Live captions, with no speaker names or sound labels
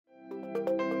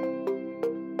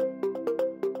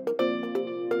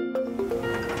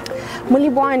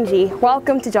Mulibwanji,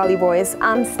 welcome to Jolly Boys.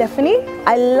 I'm Stephanie.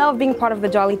 I love being part of the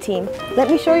Jolly team. Let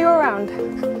me show you around.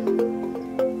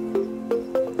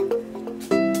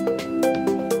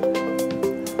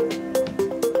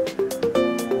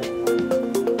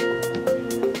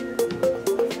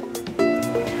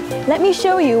 Let me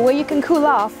show you where you can cool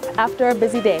off after a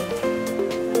busy day.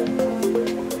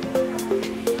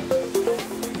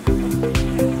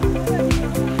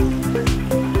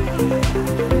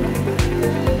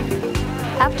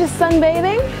 After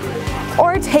sunbathing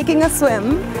or taking a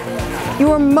swim,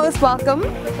 you are most welcome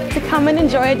to come and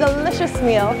enjoy a delicious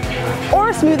meal or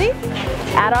a smoothie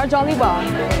at our Jolly Bar.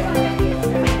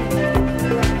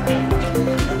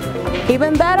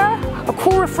 Even better, a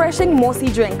cool, refreshing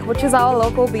Mosi drink, which is our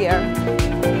local beer.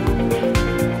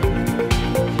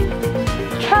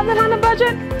 Traveling on a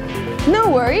budget?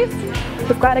 No worries.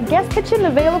 We've got a guest kitchen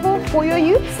available for your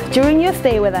use during your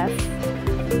stay with us.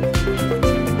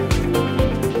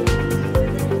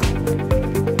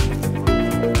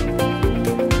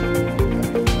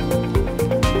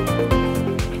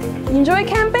 Enjoy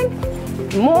camping?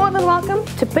 More than welcome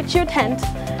to pitch your tent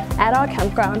at our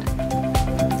campground.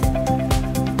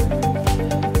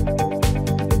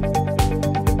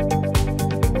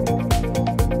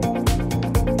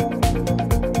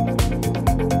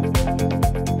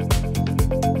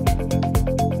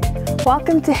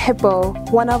 Welcome to Hippo,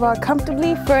 one of our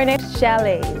comfortably furnished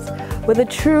chalets with a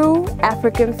true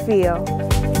African feel.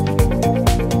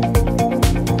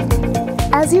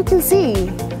 As you can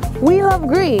see, we love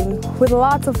green with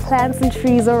lots of plants and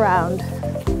trees around.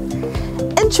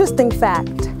 Interesting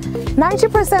fact,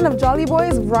 90% of Jolly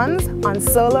Boys runs on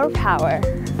solar power.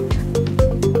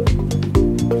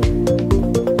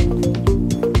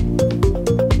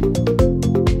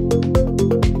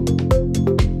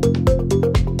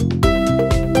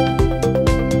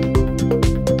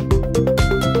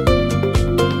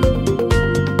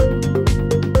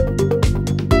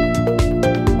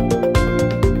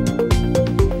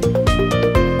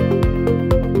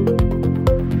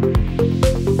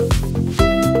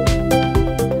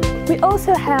 We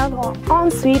also have our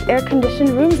en-suite air-conditioned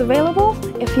rooms available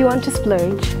if you want to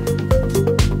splurge.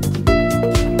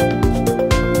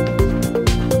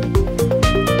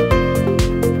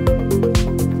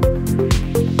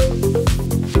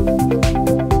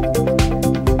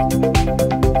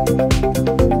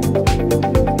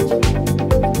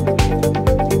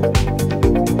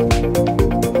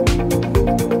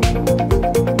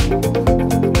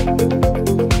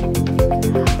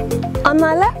 On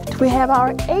my left, we have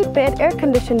our 8-bed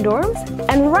air-conditioned dorms,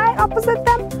 and right opposite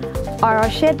them are our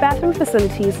shared bathroom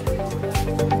facilities.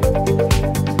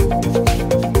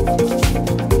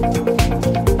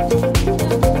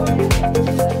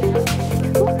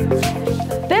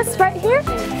 This right here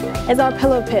is our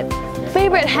pillow pit,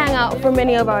 favorite hangout for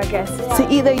many of our guests to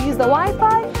either use the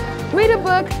Wi-Fi, read a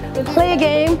book, play a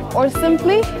game, or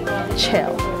simply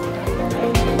chill.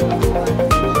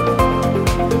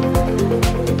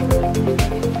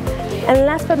 And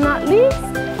last but not least,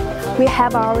 we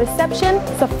have our reception,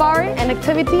 safari, and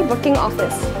activity booking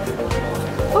office.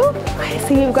 Oh, I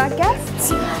see you've got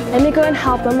guests. Let me go and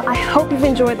help them. I hope you've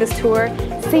enjoyed this tour.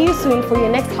 See you soon for your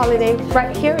next holiday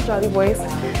right here at Jolly Boys.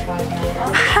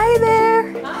 Hi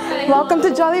there. Hi. Welcome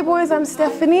to Jolly Boys. I'm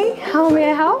Stephanie. How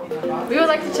may I help? We would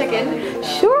like to check in.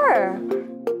 Sure.